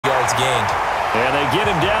yards gained. And they get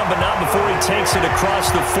him down, but not before he takes it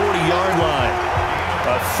across the 40-yard line.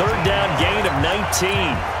 A third down gain of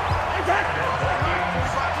 19.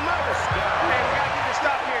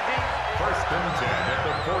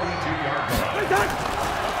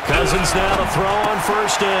 Cousins now to throw on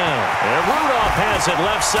first down. And Rudolph has it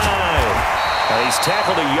left side. He's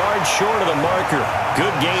tackled a yard short of the marker.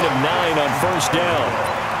 Good gain of 9 on first down.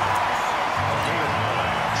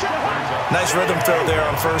 Nice rhythm throw there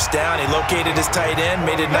on first down. He located his tight end,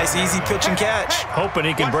 made it a nice easy pitch and catch. Hoping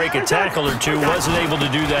he can break a tackle or two. Wasn't able to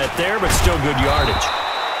do that there, but still good yardage.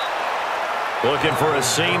 Looking for a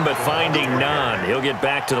seam, but finding none. He'll get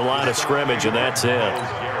back to the line of scrimmage, and that's it.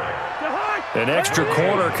 An extra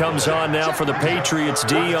corner comes on now for the Patriots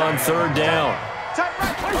D on third down.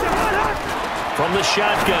 From the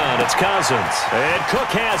shotgun, it's Cousins. And Cook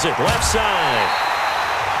has it, left side.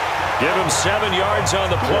 Give him 7 yards on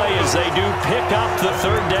the play as they do pick up the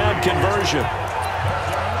third down conversion.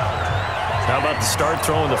 How about the start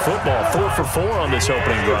throwing the football? 4 for 4 on this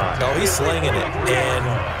opening drive. No, he's slinging it. And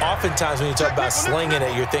oftentimes when you talk about slinging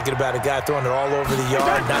it, you're thinking about a guy throwing it all over the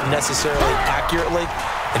yard, not necessarily accurately.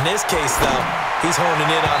 In this case, though, he's honing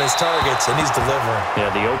in on his targets, and he's delivering. Yeah,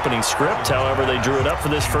 the opening script, however, they drew it up for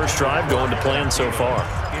this first drive, going to plan so far.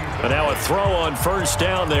 But now a throw on first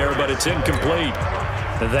down there, but it's incomplete.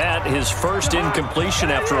 That his first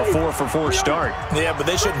incompletion after a 4 for 4 start. Yeah, but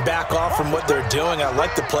they shouldn't back off from what they're doing. I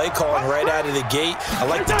like the play calling right out of the gate. I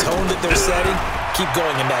like the tone that they're setting. Keep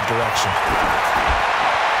going in that direction.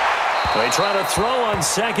 They try to throw on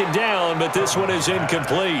second down, but this one is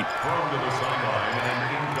incomplete.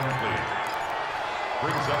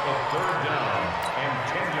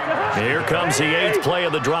 Here comes the 8th play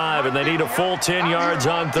of the drive, and they need a full 10 yards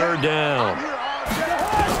on third down.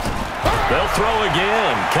 They'll throw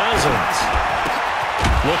again. Cousins.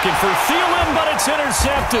 Looking for Thielen, but it's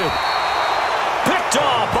intercepted. Picked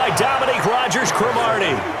off by Dominique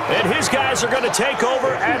Rodgers-Cromartie. And his guys are going to take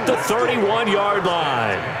over at the 31-yard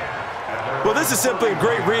line. Well, this is simply a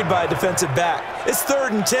great read by a defensive back. It's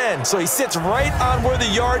 3rd and 10, so he sits right on where the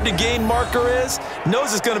yard-to-gain marker is,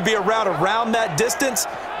 knows it's going to be a route around that distance,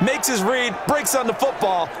 makes his read, breaks on the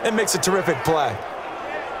football, and makes a terrific play.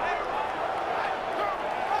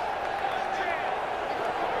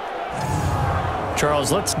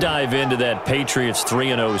 Charles, let's dive into that Patriots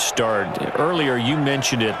 3-0 start. Earlier, you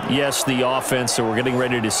mentioned it. Yes, the offense that we're getting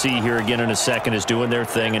ready to see here again in a second is doing their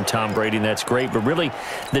thing, and Tom Brady, and that's great. But really,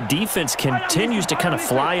 the defense continues to kind of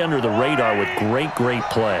fly under the radar with great, great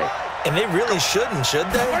play. And they really shouldn't, should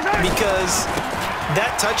they? Because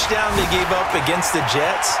that touchdown they gave up against the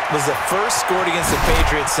Jets was the first scored against the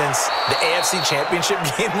Patriots since the AFC Championship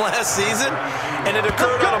game last season, and it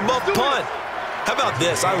occurred on a muff punt. How about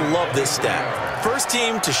this? I love this stat. First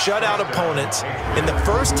team to shut out opponents in the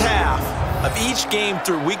first half of each game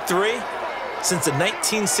through week 3 since the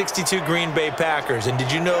 1962 Green Bay Packers. And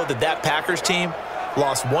did you know that that Packers team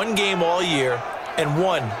lost 1 game all year and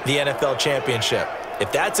won the NFL championship?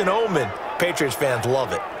 If that's an omen, Patriots fans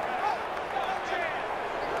love it.